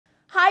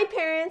Hi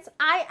parents,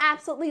 I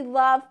absolutely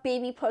love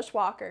baby push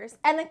walkers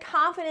and the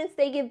confidence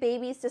they give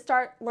babies to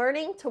start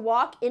learning to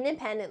walk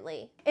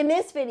independently. In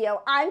this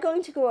video, I'm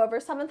going to go over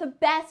some of the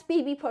best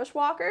baby push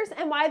walkers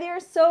and why they are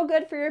so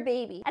good for your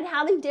baby and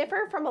how they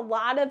differ from a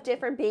lot of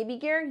different baby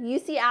gear you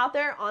see out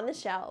there on the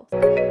shelves.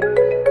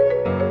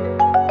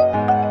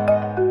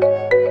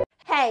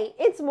 Hey,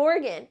 it's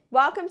Morgan.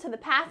 Welcome to the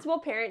Passable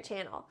Parent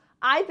channel.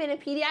 I've been a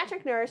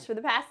pediatric nurse for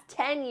the past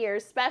 10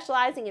 years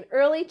specializing in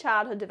early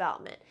childhood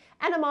development,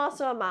 and I'm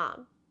also a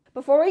mom.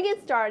 Before we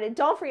get started,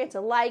 don't forget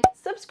to like,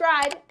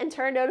 subscribe, and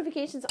turn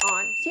notifications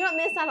on so you don't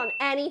miss out on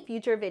any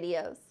future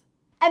videos.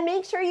 And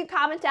make sure you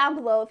comment down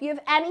below if you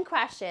have any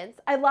questions.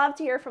 I'd love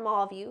to hear from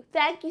all of you.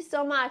 Thank you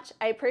so much.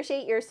 I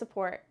appreciate your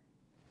support.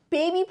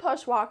 Baby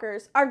push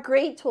walkers are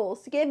great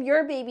tools to give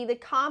your baby the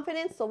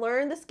confidence to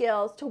learn the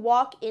skills to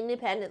walk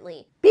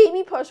independently.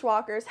 Baby push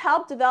walkers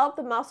help develop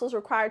the muscles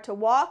required to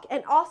walk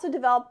and also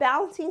develop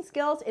balancing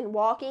skills in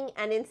walking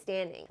and in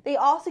standing. They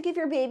also give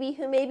your baby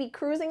who may be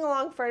cruising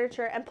along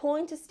furniture and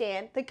pulling to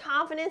stand the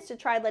confidence to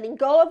try letting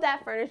go of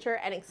that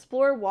furniture and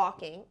explore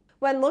walking.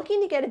 When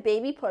looking to get a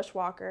baby push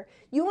walker,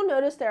 you will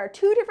notice there are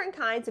two different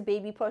kinds of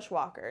baby push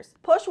walkers.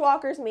 Push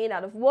walkers made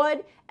out of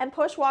wood and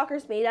push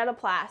walkers made out of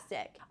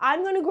plastic.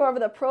 I'm going to go over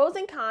the pros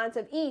and cons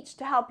of each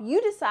to help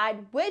you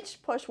decide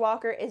which push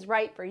walker is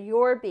right for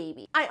your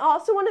baby. I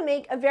also want to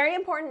make a very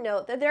important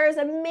note that there is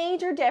a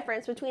major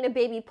difference between a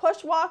baby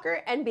push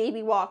walker and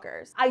baby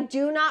walkers. I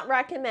do not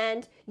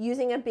recommend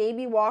using a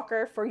baby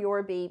walker for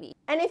your baby.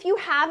 And if you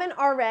haven't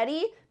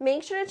already,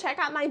 make sure to check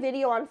out my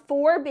video on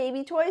 4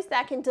 baby toys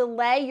that can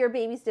delay your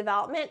baby's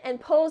development and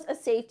pose a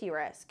safety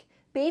risk.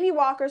 Baby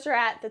walkers are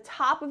at the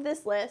top of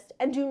this list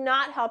and do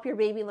not help your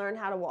baby learn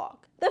how to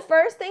walk. The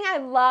first thing I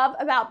love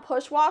about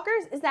push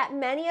walkers is that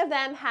many of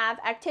them have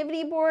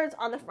activity boards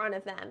on the front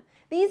of them.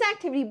 These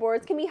activity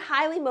boards can be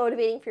highly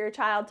motivating for your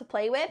child to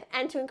play with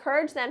and to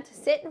encourage them to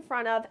sit in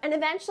front of and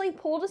eventually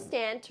pull to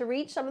stand to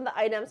reach some of the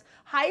items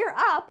higher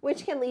up,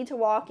 which can lead to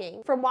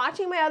walking. From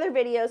watching my other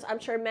videos, I'm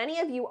sure many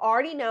of you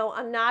already know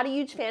I'm not a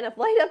huge fan of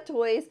light-up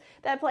toys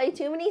that play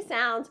too many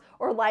sounds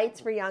or lights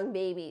for young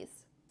babies.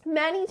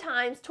 Many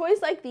times,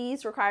 toys like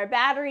these require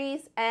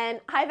batteries,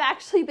 and I've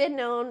actually been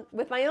known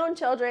with my own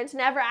children to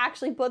never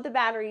actually put the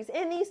batteries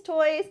in these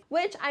toys,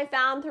 which I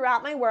found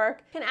throughout my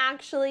work can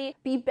actually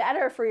be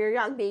better for your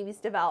young baby's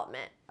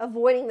development,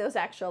 avoiding those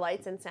extra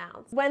lights and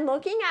sounds. When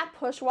looking at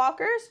push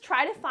walkers,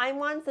 try to find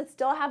ones that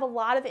still have a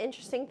lot of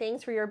interesting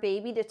things for your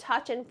baby to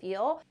touch and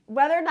feel,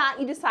 whether or not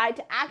you decide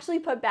to actually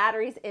put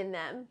batteries in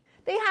them.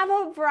 They have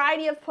a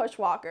variety of push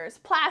walkers,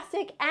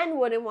 plastic and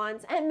wooden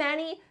ones, and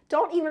many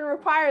don't even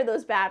require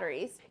those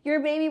batteries. Your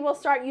baby will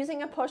start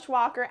using a push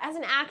walker as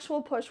an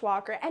actual push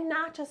walker and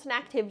not just an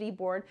activity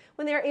board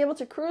when they are able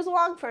to cruise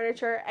along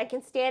furniture and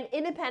can stand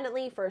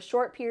independently for a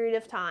short period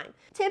of time.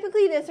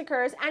 Typically, this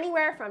occurs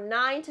anywhere from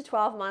 9 to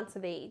 12 months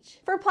of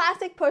age. For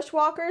plastic push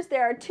walkers,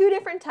 there are 2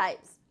 different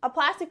types. A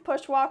plastic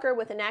push walker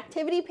with an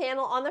activity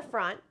panel on the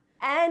front,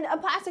 and a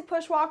plastic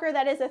push walker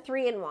that is a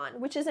 3-in-1,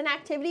 which is an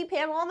activity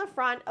panel on the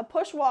front, a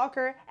push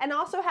walker, and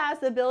also has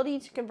the ability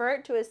to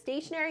convert to a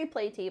stationary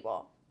play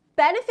table.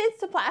 Benefits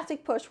to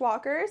plastic push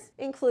walkers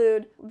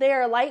include they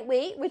are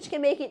lightweight, which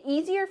can make it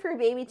easier for your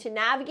baby to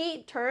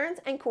navigate turns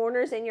and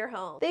corners in your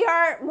home. They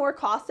are more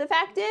cost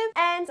effective,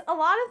 and a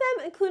lot of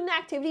them include an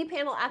activity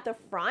panel at the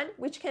front,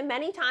 which can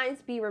many times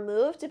be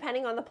removed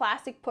depending on the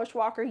plastic push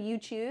walker you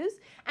choose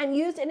and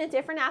used in a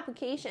different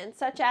application,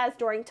 such as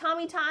during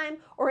tummy time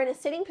or in a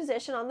sitting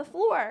position on the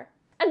floor.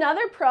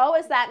 Another pro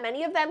is that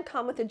many of them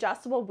come with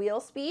adjustable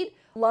wheel speed,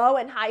 low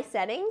and high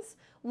settings.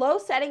 Low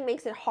setting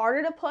makes it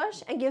harder to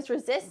push and gives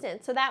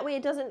resistance, so that way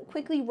it doesn't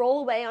quickly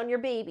roll away on your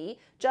baby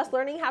just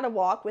learning how to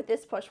walk with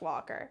this push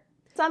walker.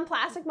 Some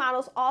plastic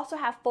models also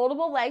have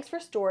foldable legs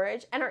for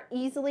storage and are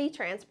easily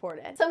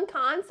transported. Some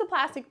cons to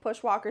plastic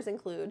push walkers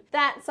include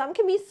that some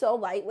can be so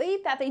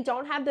lightweight that they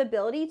don't have the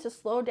ability to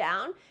slow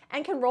down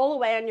and can roll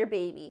away on your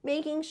baby.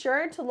 Making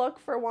sure to look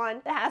for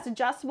one that has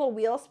adjustable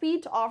wheel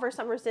speed to offer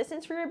some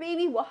resistance for your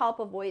baby will help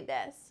avoid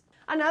this.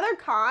 Another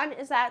con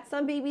is that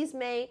some babies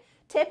may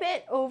tip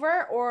it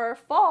over or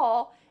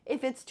fall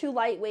if it's too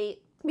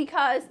lightweight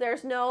because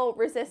there's no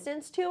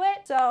resistance to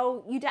it.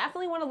 So you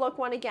definitely want to look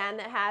one again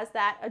that has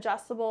that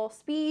adjustable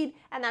speed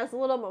and that is a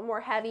little bit more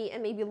heavy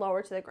and maybe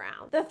lower to the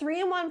ground. The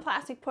 3-in-1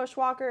 plastic push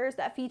walkers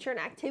that feature an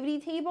activity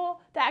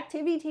table, the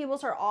activity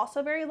tables are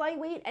also very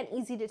lightweight and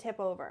easy to tip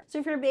over. So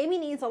if your baby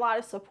needs a lot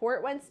of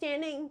support when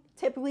standing,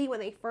 typically when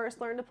they first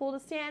learn to pull to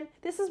stand,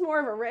 this is more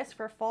of a risk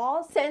for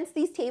falls since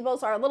these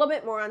tables are a little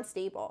bit more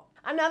unstable.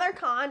 Another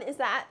con is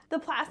that the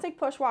plastic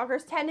push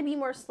walkers tend to be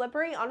more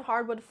slippery on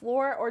hardwood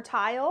floor or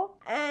tile,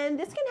 and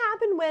this can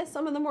happen with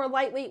some of the more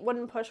lightweight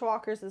wooden push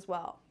walkers as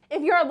well.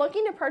 If you're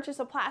looking to purchase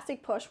a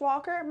plastic push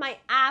walker, my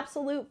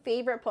absolute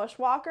favorite push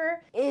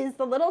walker is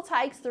the little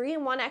Tikes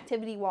 3-in-1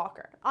 activity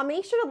walker. I'll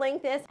make sure to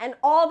link this and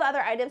all the other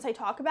items I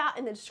talk about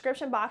in the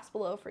description box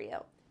below for you.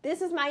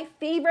 This is my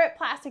favorite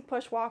plastic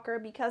push walker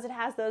because it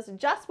has those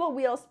adjustable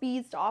wheel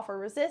speeds to offer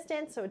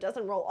resistance so it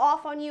doesn't roll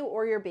off on you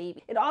or your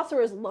baby. It also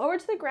is lower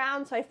to the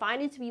ground, so I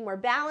find it to be more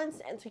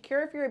balanced and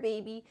secure for your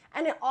baby,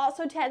 and it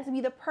also tends to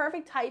be the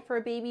perfect height for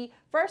a baby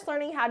first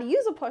learning how to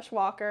use a push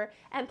walker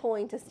and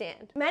pulling to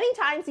stand. Many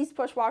times these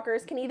push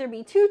walkers can either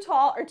be too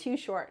tall or too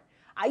short.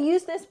 I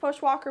use this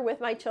push walker with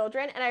my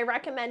children and I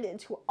recommend it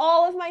to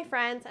all of my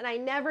friends, and I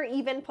never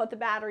even put the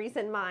batteries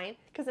in mine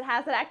because it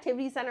has that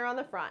activity center on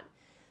the front.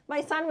 My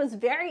son was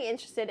very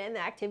interested in the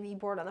activity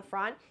board on the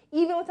front,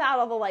 even without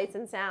all the lights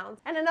and sounds.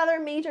 And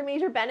another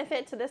major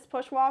benefit to this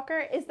push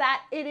walker is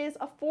that it is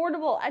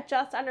affordable at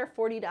just under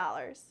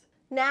 $40.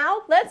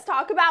 Now, let's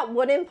talk about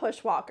wooden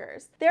push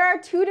walkers. There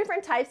are two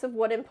different types of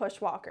wooden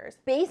push walkers.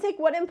 Basic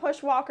wooden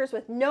push walkers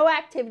with no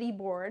activity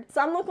board.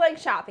 Some look like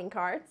shopping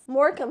carts.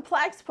 More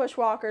complex push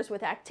walkers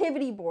with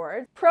activity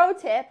boards. Pro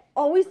tip,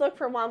 always look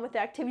for one with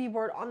the activity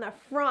board on the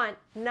front,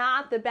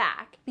 not the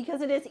back, because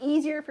it is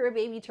easier for a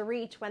baby to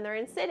reach when they're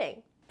in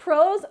sitting.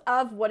 Pros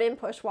of wooden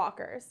push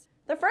walkers.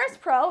 The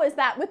first pro is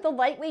that with the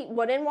lightweight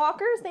wooden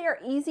walkers, they are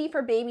easy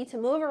for baby to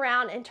move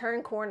around and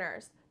turn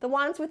corners. The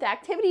ones with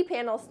activity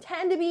panels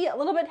tend to be a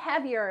little bit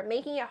heavier,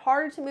 making it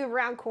harder to move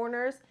around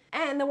corners,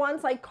 and the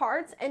ones like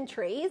carts and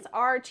trays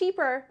are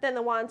cheaper than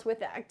the ones with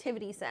the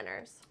activity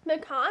centers. The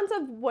cons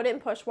of wooden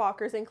push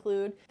walkers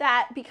include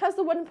that because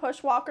the wooden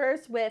push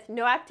walkers with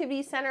no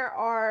activity center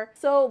are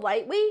so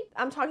lightweight,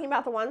 I'm talking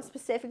about the ones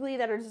specifically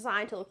that are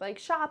designed to look like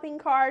shopping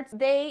carts,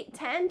 they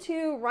tend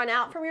to run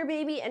out from your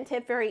baby and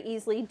tip very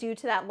easily due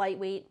to that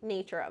lightweight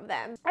nature of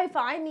them. I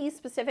find these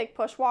specific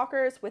push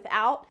walkers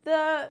without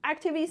the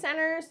activity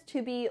centers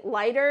to be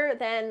lighter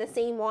than the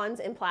same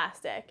ones in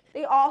plastic.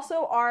 They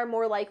also are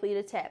more likely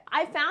to tip.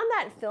 I found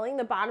that filling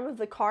the bottom of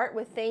the cart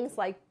with things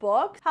like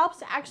books helps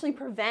to actually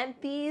prevent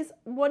these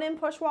wooden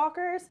push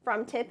walkers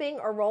from tipping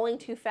or rolling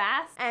too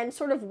fast and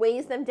sort of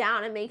weighs them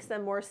down and makes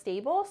them more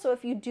stable. So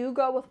if you do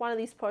go with one of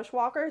these push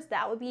walkers,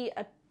 that would be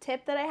a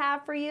tip that I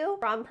have for you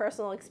from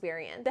personal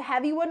experience. The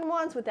heavy wooden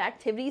ones with the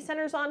activity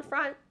centers on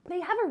front, they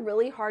have a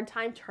really hard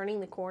time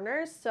turning the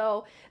corners,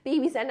 so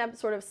babies end up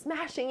sort of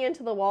smashing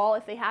into the wall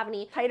if they have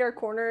any tighter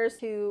corners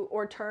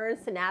or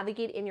turns to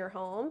navigate in your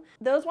home.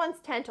 Those ones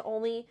tend to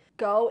only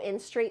go in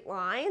straight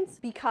lines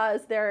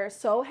because they're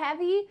so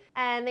heavy,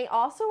 and they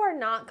also are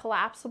not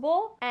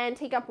collapsible and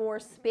take up more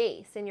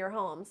space in your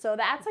home. So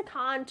that's a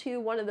con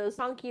to one of those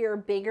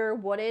chunkier, bigger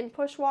wooden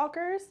push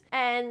walkers.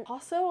 And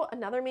also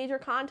another major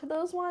con to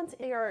those ones,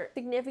 they are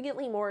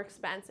significantly more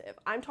expensive.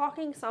 I'm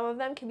talking some of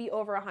them can be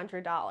over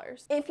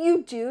 $100. If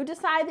you do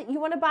decide that you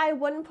want to buy a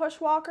wooden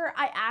push walker,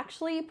 I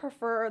actually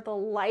prefer the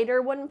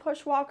lighter wooden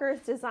push walkers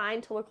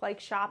designed to look like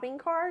shopping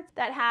carts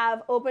that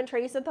have open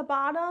trays at the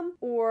bottom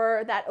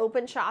or that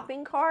open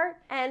shopping cart.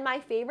 And my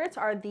favorites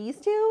are these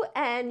two,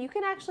 and you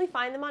can actually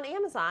find them on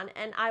Amazon,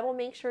 and I will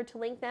make sure to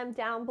link them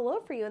down below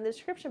for you in the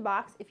description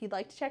box if you'd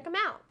like to check them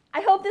out.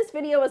 I hope this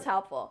video was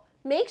helpful.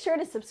 Make sure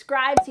to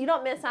subscribe so you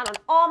don't miss out on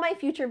all my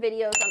future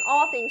videos on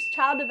all things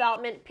child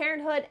development,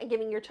 parenthood, and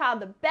giving your child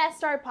the best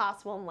start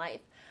possible in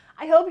life.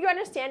 I hope you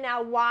understand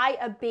now why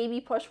a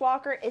baby push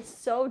walker is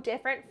so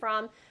different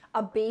from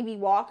a baby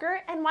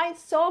walker and why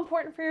it's so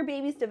important for your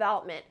baby's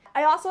development.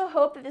 I also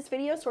hope that this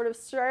video sort of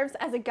serves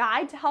as a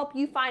guide to help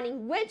you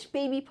finding which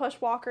baby push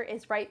walker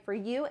is right for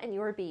you and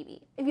your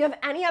baby. If you have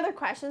any other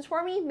questions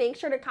for me, make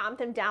sure to comment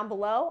them down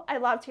below.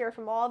 I'd love to hear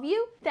from all of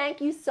you.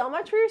 Thank you so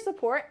much for your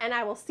support, and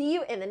I will see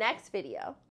you in the next video.